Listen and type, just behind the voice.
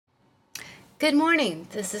Good morning.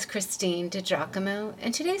 This is Christine DiGiacomo,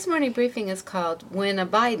 and today's morning briefing is called When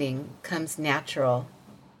Abiding Comes Natural.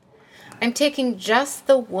 I'm taking just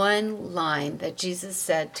the one line that Jesus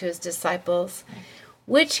said to his disciples,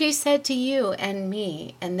 which he said to you and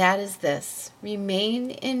me, and that is this: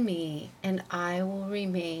 remain in me, and I will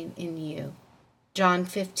remain in you. John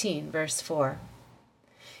 15, verse 4.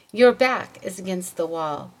 Your back is against the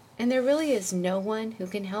wall, and there really is no one who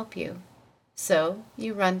can help you. So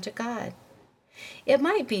you run to God. It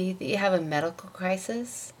might be that you have a medical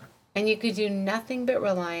crisis and you could do nothing but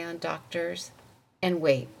rely on doctors and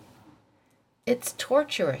wait. It's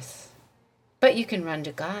torturous, but you can run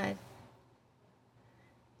to God.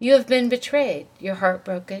 You have been betrayed, your heart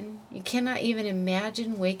broken. You cannot even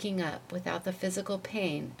imagine waking up without the physical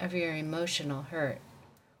pain of your emotional hurt.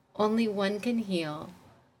 Only one can heal.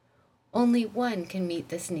 Only one can meet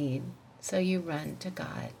this need, so you run to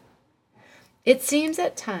God. It seems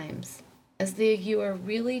at times as though you are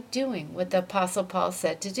really doing what the Apostle Paul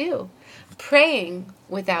said to do, praying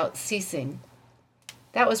without ceasing.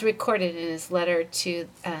 That was recorded in his letter to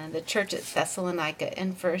the church at Thessalonica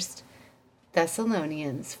in 1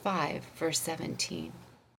 Thessalonians 5, verse 17.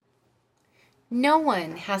 No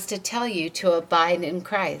one has to tell you to abide in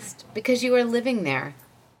Christ because you are living there.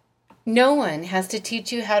 No one has to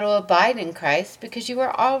teach you how to abide in Christ because you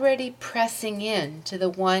are already pressing in to the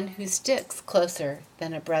one who sticks closer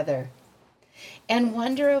than a brother. And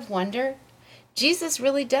wonder of wonder, Jesus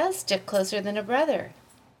really does stick closer than a brother.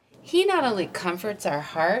 He not only comforts our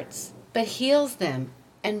hearts, but heals them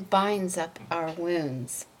and binds up our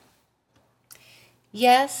wounds.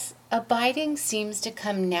 Yes, abiding seems to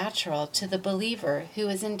come natural to the believer who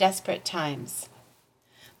is in desperate times.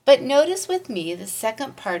 But notice with me the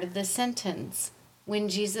second part of the sentence when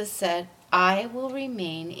Jesus said, I will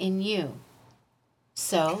remain in you.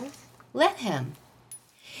 So, let him.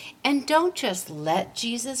 And don't just let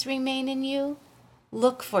Jesus remain in you.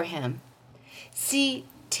 Look for him. See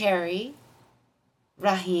Terry,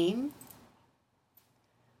 Rahim.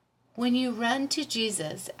 When you run to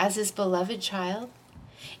Jesus as his beloved child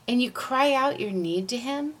and you cry out your need to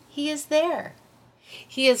him, he is there.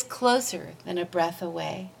 He is closer than a breath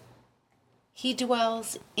away. He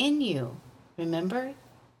dwells in you, remember?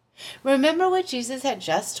 Remember what Jesus had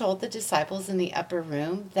just told the disciples in the upper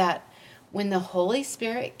room, that when the Holy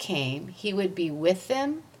Spirit came, he would be with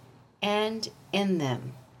them and in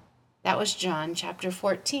them. That was John chapter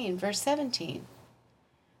 14, verse 17.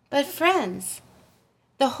 But friends,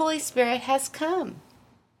 the Holy Spirit has come.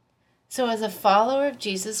 So as a follower of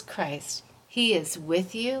Jesus Christ, he is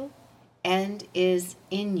with you and is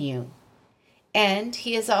in you. And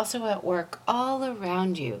he is also at work all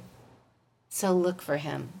around you. So look for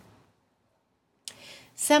him.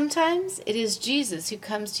 Sometimes it is Jesus who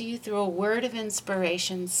comes to you through a word of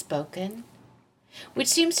inspiration spoken, which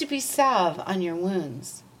seems to be salve on your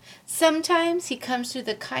wounds. Sometimes he comes through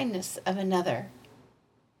the kindness of another.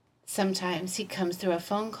 Sometimes he comes through a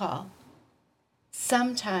phone call.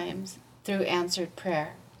 Sometimes through answered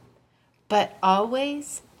prayer. But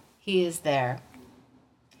always he is there.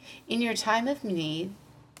 In your time of need,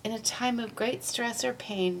 in a time of great stress or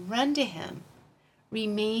pain, run to him.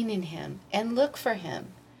 Remain in him and look for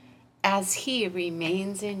him as he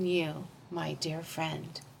remains in you, my dear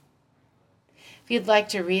friend. If you'd like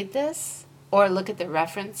to read this or look at the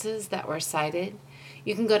references that were cited,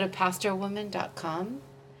 you can go to pastorwoman.com,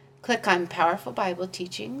 click on Powerful Bible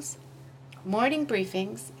Teachings, Morning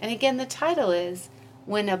Briefings, and again the title is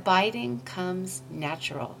When Abiding Comes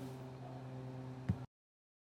Natural.